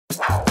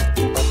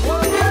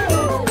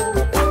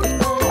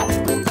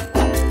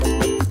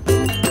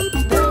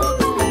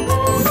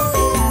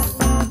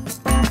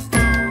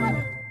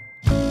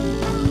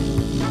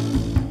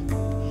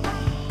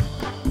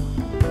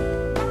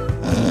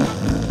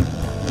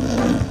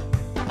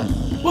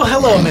Well,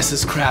 hello,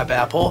 Mrs.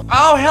 Crabapple.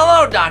 Oh,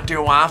 hello,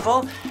 Dr.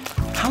 Waffle.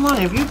 How long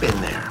have you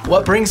been there?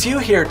 What brings you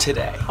here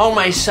today? Oh,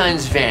 my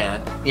son's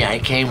van. Yeah, I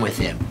came with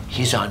him.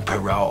 He's on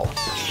parole.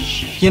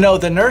 You know,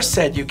 the nurse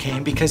said you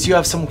came because you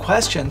have some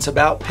questions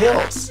about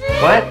pills.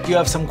 What? You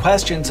have some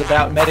questions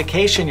about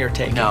medication you're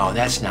taking. No,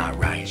 that's not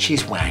right.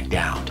 She's whacked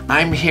out.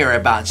 I'm here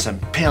about some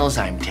pills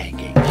I'm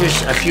taking.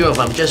 Here's a few of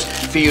them just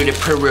for you to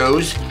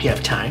peruse if you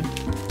have time.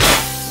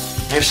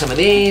 I have some of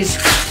these.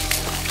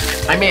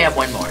 I may have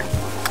one more.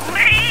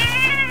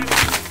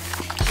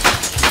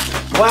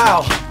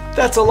 Wow,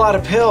 that's a lot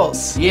of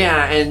pills.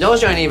 Yeah, and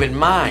those aren't even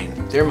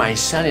mine. They're my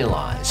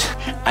son-in-law's.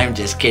 I'm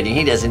just kidding.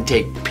 He doesn't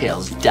take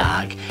pills,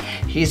 Doc.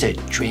 He's a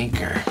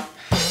drinker.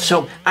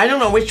 So I don't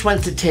know which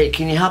ones to take.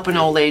 Can you help an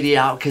old lady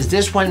out? Because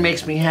this one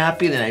makes me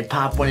happy, then I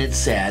pop when it's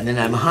sad. Then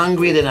I'm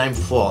hungry, then I'm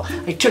full.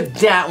 I took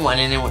that one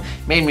and it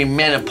made me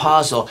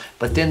menopausal,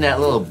 but then that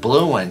little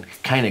blue one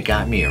kind of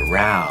got me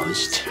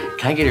aroused.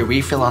 Can I get a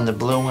refill on the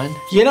blue one?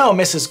 You know,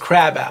 Mrs.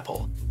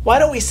 Crabapple, why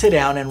don't we sit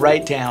down and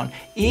write down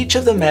each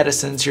of the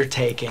medicines you're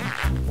taking,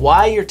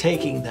 why you're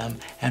taking them,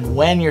 and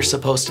when you're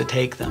supposed to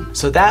take them.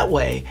 So that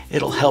way,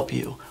 it'll help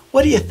you.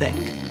 What do you think?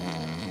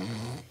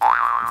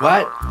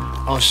 What?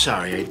 Oh,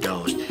 sorry, I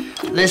dozed.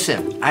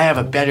 Listen, I have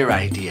a better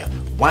idea.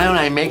 Why don't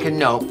I make a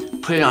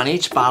note, put it on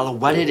each bottle,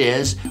 what it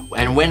is,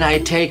 and when I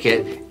take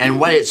it, and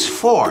what it's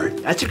for.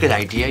 That's a good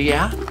idea,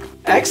 yeah?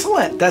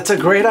 Excellent, that's a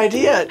great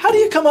idea. How do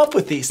you come up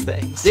with these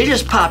things? They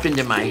just popped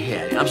into my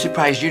head. I'm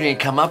surprised you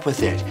didn't come up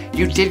with it.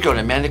 You did go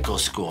to medical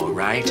school,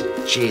 right?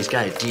 Gee, he's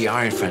got a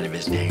DR in front of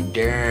his name.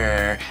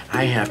 Durr,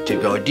 I have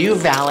to go. Do you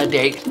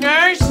validate?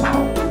 Nurse?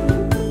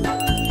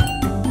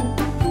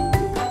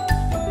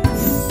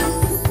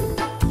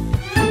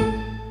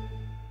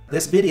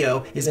 This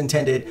video is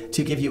intended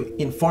to give you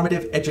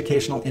informative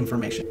educational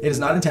information. It is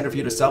not intended for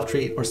you to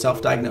self-treat or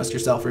self-diagnose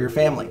yourself or your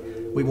family.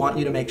 We want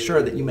you to make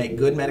sure that you make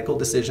good medical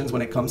decisions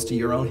when it comes to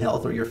your own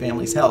health or your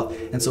family's health,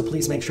 and so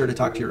please make sure to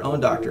talk to your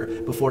own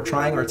doctor before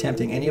trying or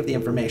attempting any of the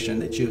information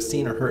that you have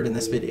seen or heard in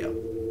this video.